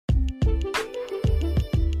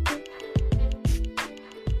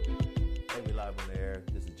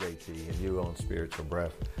you on Spiritual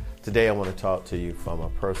Breath. Today I want to talk to you from a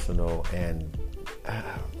personal and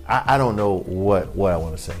I don't know what I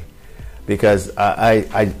want to say, because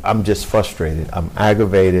I'm just frustrated. I'm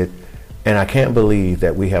aggravated, and I can't believe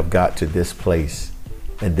that we have got to this place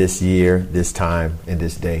and this year, this time, and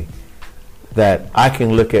this day, that I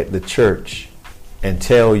can look at the church and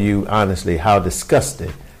tell you honestly how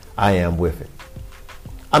disgusted I am with it.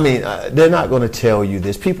 I mean, they're not going to tell you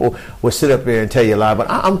this. People will sit up there and tell you a lie, but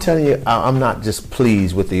I'm telling you, I'm not just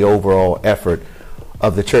pleased with the overall effort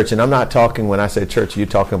of the church. And I'm not talking, when I say church, you're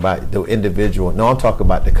talking about the individual. No, I'm talking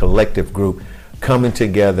about the collective group coming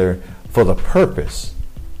together for the purpose.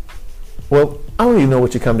 Well, I don't even know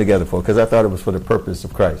what you come together for, because I thought it was for the purpose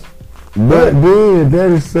of Christ. But then, that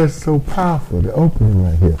is just so powerful, the opening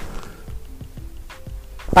right here.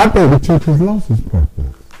 I think the church has lost its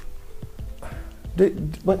purpose.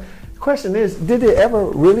 But the question is, did it ever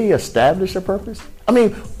really establish a purpose? I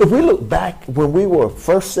mean, if we look back when we were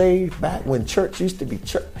first saved, back when church used to be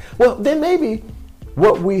church, well, then maybe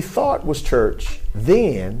what we thought was church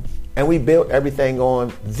then, and we built everything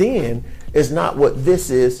on then, is not what this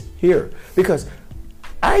is here. Because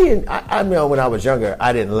I know when I was younger,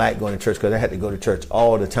 I didn't like going to church because I had to go to church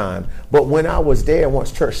all the time. But when I was there,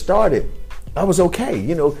 once church started, I was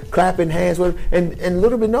okay, clapping hands with, and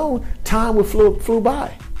little bit known, time flew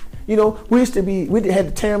by. We had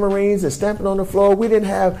the tamarines and stamping on the floor. We didn't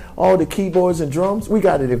have all the keyboards and drums. We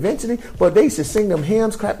got it eventually, but they used to sing them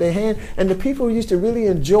hymns, clap their hands, and the people used to really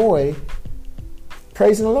enjoy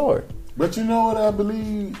praising the Lord. But you know what I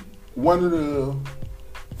believe? One of the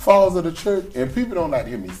falls of the church, and people don't like to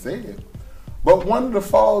hear me say it, but one of the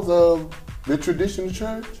falls of the traditional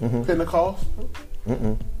church, Pentecostal,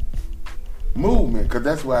 movement, because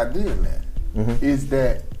that's why I did that, is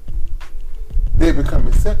that they're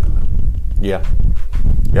becoming secular. Yeah.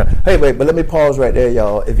 Hey, wait, but let me pause right there,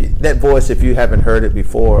 y'all. That voice, if you haven't heard it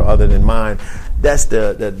before other than mine, that's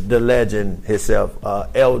the legend himself,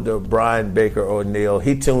 Elder Brian Baker O'Neill.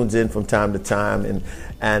 He tunes in from time to time,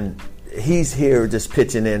 and he's here just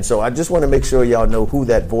pitching in. So I just want to make sure y'all know who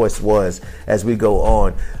that voice was as we go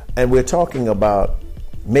on. And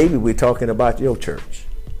maybe we're talking about your church.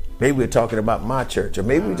 Maybe we're talking about my church, or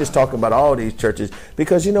maybe we're just talking about all these churches,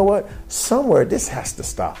 because you know what? Somewhere this has to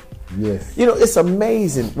stop. Yes. It's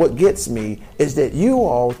amazing. What gets me is that you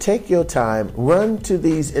all take your time, run to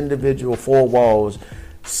these individual four walls,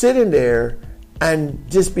 sit in there, and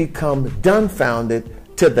just become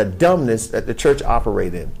dumbfounded to the dumbness that the church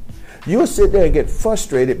operates in. You'll sit there and get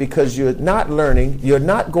frustrated because you're not learning, you're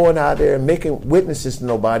not going out there and making witnesses to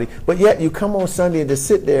nobody, but yet you come on Sunday and just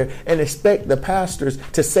sit there and expect the pastors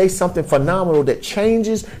to say something phenomenal that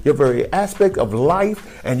changes your very aspect of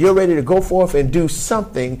life, and you're ready to go forth and do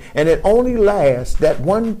something, and it only lasts, that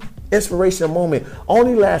one inspirational moment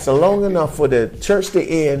only lasts long enough for the church to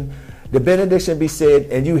end, the benediction be said,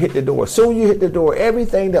 and you hit the door. Soon you hit the door,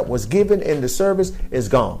 everything that was given in the service is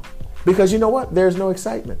gone. Because you know what? There's no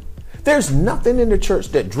excitement. There's nothing in the church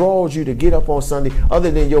that draws you to get up on Sunday other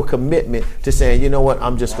than your commitment to saying, you know what,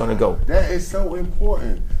 I'm just going to go. That is so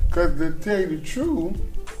important, because to tell you the truth,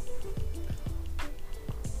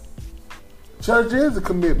 church is a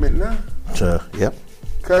commitment now. Yep.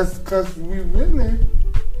 Because we really,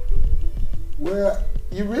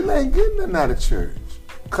 you really ain't getting nothing out of church.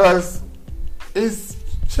 Because it's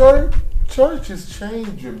church has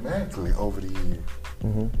changed dramatically over the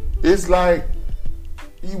years. It's like,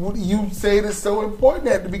 you said it's so important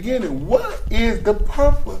at the beginning. What is the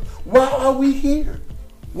purpose? Why are we here?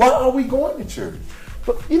 Why are we going to church?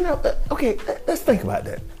 But okay, let's think about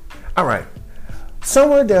that. All right.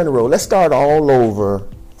 Somewhere down the road, let's start all over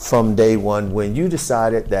from day one, when you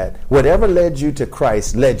decided that whatever led you to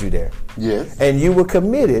Christ led you there. Yes. And you were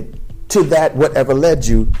committed to that, whatever led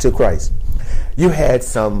you to Christ. You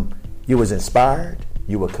was inspired,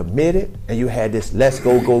 you were committed, and you had this let's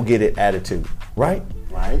go get it attitude, right?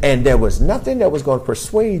 Right. And there was nothing that was going to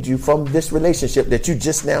persuade you from this relationship that you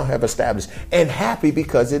just now have established, and happy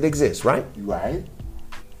because it exists, right? Right.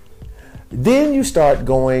 Then you start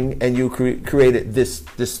going and you created this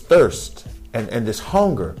thirst and this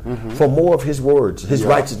hunger for more of his words, his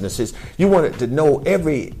righteousness. You wanted to know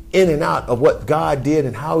every in and out of what God did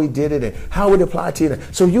and how he did it and how it applied to you.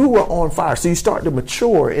 So you were on fire. So you start to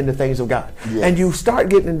mature in the things of God. Yes. And you start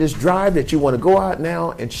getting in this drive that you want to go out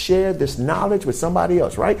now and share this knowledge with somebody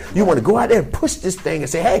else, right? You want to go out there and push this thing and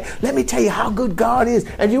say, hey, let me tell you how good God is.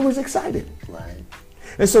 And you was excited. Right.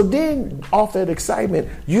 And so then, off that excitement,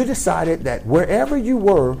 you decided that wherever you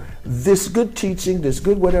were, this good teaching, this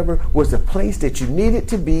good whatever, was the place that you needed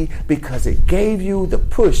to be, because it gave you the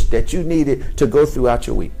push that you needed to go throughout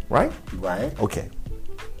your week, right? Right. Okay.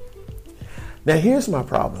 Now, here's my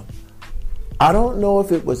problem. I don't know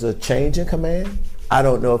if it was a change in command. I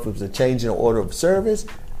don't know if it was a change in order of service.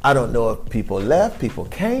 I don't know if people left, people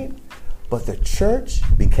came, but the church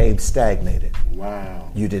became stagnated.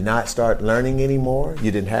 Wow. You did not start learning anymore.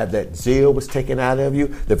 You didn't have that zeal was taken out of you.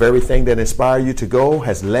 The very thing that inspired you to go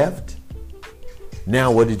has left.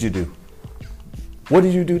 Now, what did you do? What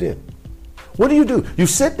did you do then? What do? You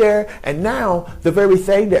sit there, and now the very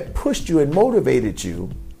thing that pushed you and motivated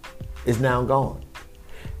you is now gone.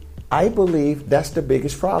 I believe that's the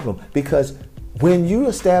biggest problem, because when you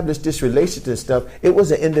established this relationship and stuff, it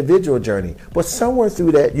was an individual journey. But somewhere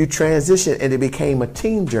through that, you transitioned and it became a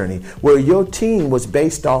team journey where your team was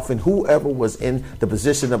based off in whoever was in the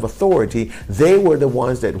position of authority. They were the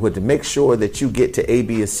ones that would make sure that you get to A,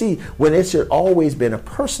 B, and C, when it should always been a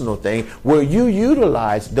personal thing where you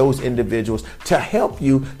utilize those individuals to help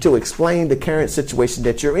you to explain the current situation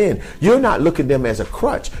that you're in. You're not looking at them as a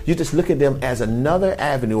crutch. You just look at them as another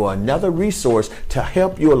avenue or another resource to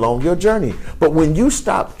help you along your journey. But when you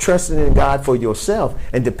stop trusting in God for yourself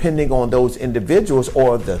and depending on those individuals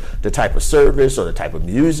or the type of service or the type of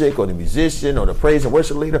music or the musician or the praise and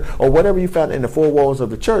worship leader or whatever you found in the four walls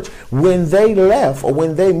of the church, when they left or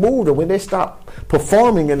when they moved or when they stopped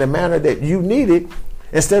performing in the manner that you needed,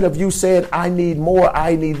 instead of you saying, I need more,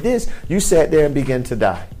 I need this, you sat there and began to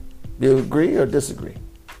die. You agree or disagree?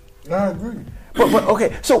 I agree. But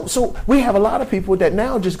okay, so we have a lot of people that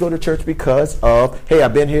now just go to church because of, hey,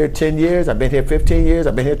 I've been here 10 years, I've been here 15 years,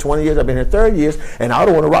 I've been here 20 years, I've been here 30 years, and I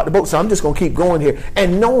don't want to rock the boat, so I'm just going to keep going here.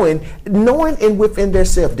 And knowing in within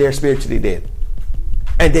themselves they're spiritually dead.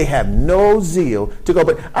 And they have no zeal to go.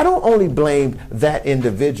 But I don't only blame that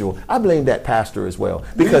individual. I blame that pastor as well.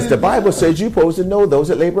 Because the Bible says you're supposed to know those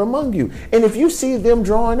that labor among you. And if you see them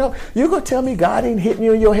drawing up, you're going to tell me God ain't hitting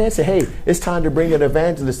you in your head. Say, hey, it's time to bring an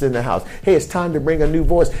evangelist in the house. Hey, it's time to bring a new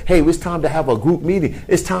voice. Hey, it's time to have a group meeting.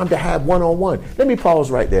 It's time to have one-on-one. Let me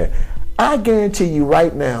pause right there. I guarantee you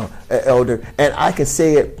right now, Elder, and I can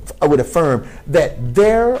say it, I would affirm that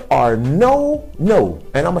there are and I'm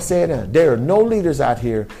going to say it now, there are no leaders out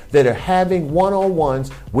here that are having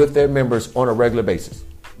one-on-ones with their members on a regular basis.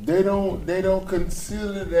 They don't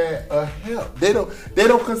consider that a help. They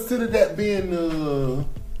don't consider that being a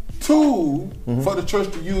tool for the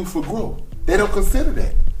church to use for growth. They don't consider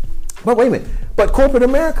that. But wait a minute. But corporate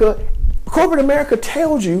America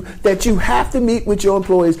tells you that you have to meet with your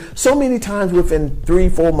employees so many times within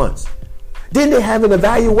 3-4 months. Then they have an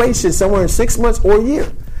evaluation somewhere in 6 months or a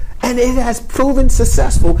year. And it has proven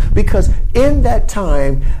successful because in that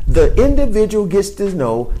time, the individual gets to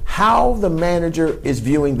know how the manager is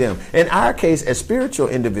viewing them. In our case, as spiritual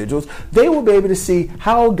individuals, they will be able to see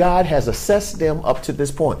how God has assessed them up to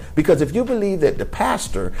this point. Because if you believe that the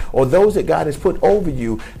pastor or those that God has put over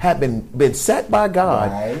you have been set by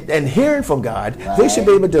God and hearing from God, they should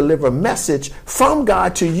be able to deliver a message from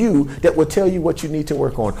God to you that will tell you what you need to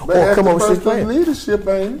work on. But or come on with this plan. Leadership,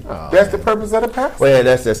 ain't it? That's the purpose of the pastor. Well,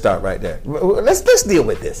 that's the start right there. Let's deal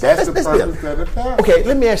with this. That's the purpose of the pastor. Okay,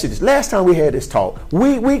 let me ask you this. Last time we had this talk,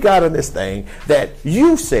 we got on this thing that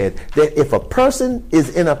you said that if a person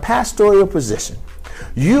is in a pastoral position,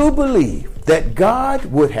 you believe that God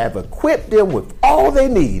would have equipped them with all they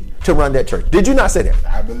need to run that church. Did you not say that?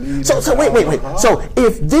 I believe so wait. So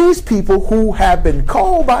if these people who have been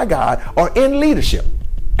called by God are in leadership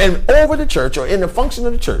and over the church or in the function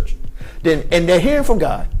of the church, then and they're hearing from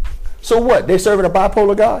God, so what? They're serving a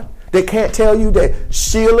bipolar God? They can't tell you that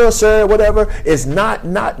Sheila, sir, whatever, is not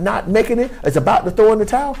making it, is about to throw in the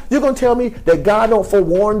towel? You're going to tell me that God don't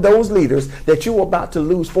forewarn those leaders that you're about to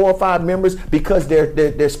lose 4 or 5 members because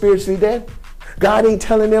they're spiritually dead? God ain't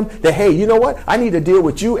telling them that, hey, you know what? I need to deal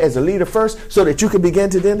with you as a leader first so that you can begin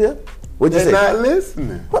to then deal? They're not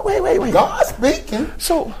listening. Wait. God's speaking.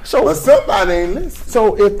 So, but somebody ain't listening.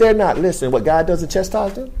 So if they're not listening, what, God doesn't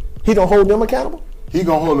chastise them? He don't hold them accountable? He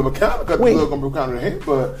gonna hold them accountable because the Lord gonna be accountable to him,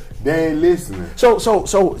 but they ain't listening.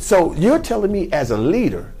 So you're telling me as a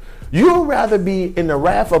leader, you'd rather be in the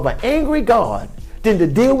wrath of an angry God than to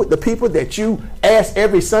deal with the people that you ask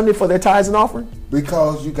every Sunday for their tithes and offering?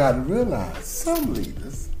 Because you got to realize some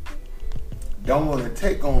leaders don't want to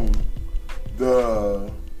take on the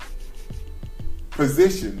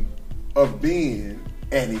position of being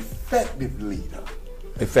an effective leader.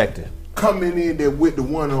 Effective. Coming in there with the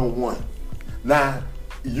one-on-one. Now,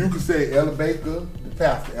 you could say, Ella Baker, the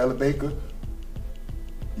pastor, Ella Baker,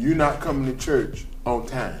 you're not coming to church on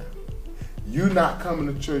time. You're not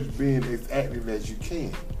coming to church being as active as you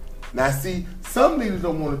can. Now, see, some leaders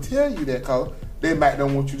don't want to tell you that because they might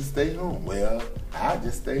don't want you to stay home. Well, I'll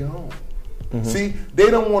just stay home. See,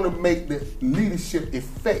 they don't want to make the leadership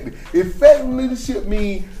effective. Effective leadership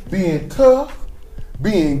means being tough,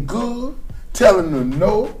 being good, telling them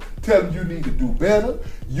no, telling you need to do better,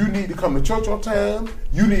 you need to come to church on time,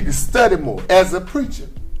 you need to study more. As a preacher,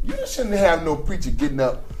 you shouldn't have no preacher getting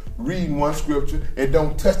up, reading one scripture, and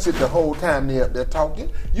don't touch it the whole time they're up there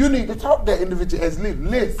talking. You need to talk to that individual as leader.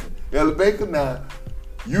 Listen, Elder Baker, now,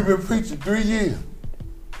 you've been preaching 3 years.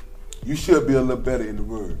 You should be a little better in the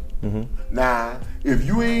word. Now, if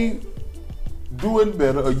you ain't doing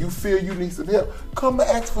better or you feel you need some help, come and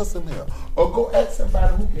ask for some help. Or go ask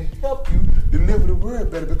somebody who can help you deliver the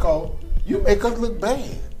word better, because you make us look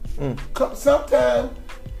bad. Sometimes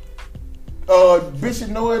Bishop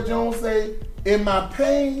Noah Jones say, in my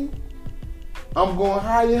pain, I'm going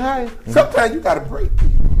higher and higher. Sometimes you got to break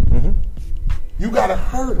people. You got to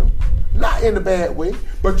hurt them. Not in a bad way,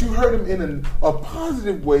 but you hurt them in a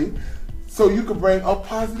positive way so you can bring a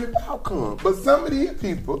positive outcome. But some of these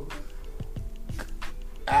people,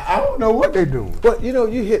 I don't know what they're doing. But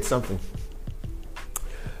you hit something.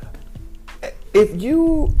 If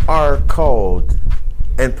you are called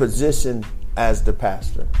and positioned as the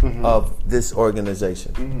pastor of this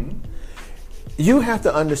organization, you have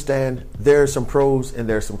to understand there are some pros and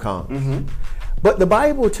there are some cons. But the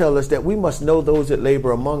Bible tells us that we must know those that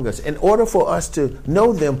labor among us. In order for us to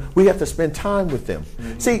know them, we have to spend time with them.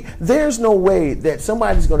 See, there's no way that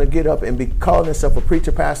somebody's going to get up and be calling themselves a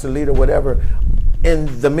preacher, pastor, leader, whatever,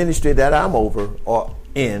 in the ministry that I'm over or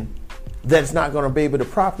in, that's not going to be able to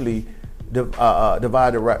properly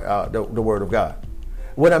divide the word of God.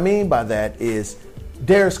 What I mean by that is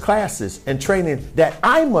there's classes and training that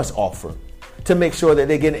I must offer to make sure that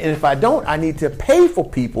they get it. And if I don't, I need to pay for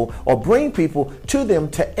people or bring people to them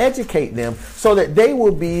to educate them so that they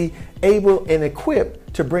will be able and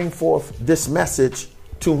equipped to bring forth this message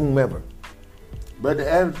to whomever. But the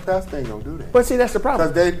average pastor ain't gonna do that. But see, that's the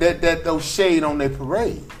problem. Because that those shade on their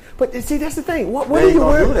parade. But see, that's the thing. What are you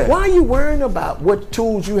worrying? Why are you worrying about what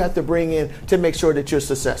tools you have to bring in to make sure that you're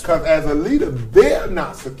successful? Because as a leader, they're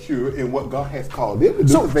not secure in what God has called them to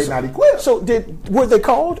do, because they're not equipped. So were they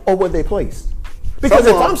called or were they placed? Because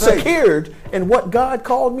if I'm secured in what God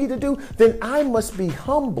called me to do, then I must be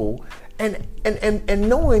humble and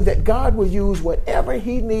knowing that God will use whatever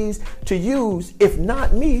he needs to use, if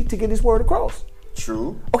not me, to get his word across.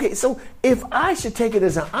 True. Okay, so if I should take it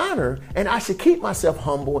as an honor and I should keep myself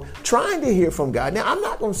humble, trying to hear from God. Now, I'm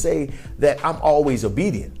not going to say that I'm always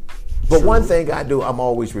obedient, but True. One thing I do, I'm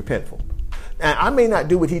always repentful. And I may not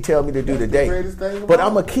do what he tells me to do today, but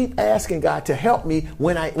I'm going to keep asking God to help me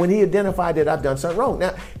when he identified that I've done something wrong.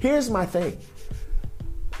 Now, here's my thing.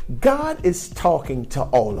 God is talking to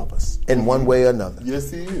all of us in one way or another.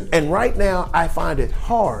 Yes, he is. And right now, I find it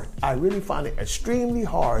hard. I really find it extremely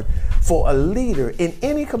hard for a leader in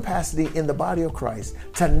any capacity in the body of Christ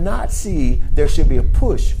to not see there should be a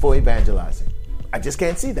push for evangelizing. I just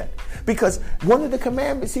can't see that. Because one of the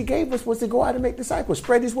commandments he gave us was to go out and make disciples,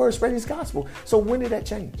 spread his word, spread his gospel. So when did that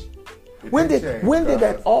change? When did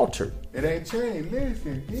that alter? It ain't changed.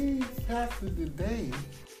 Listen, these pastors today.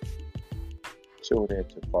 Tune in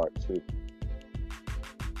to part 2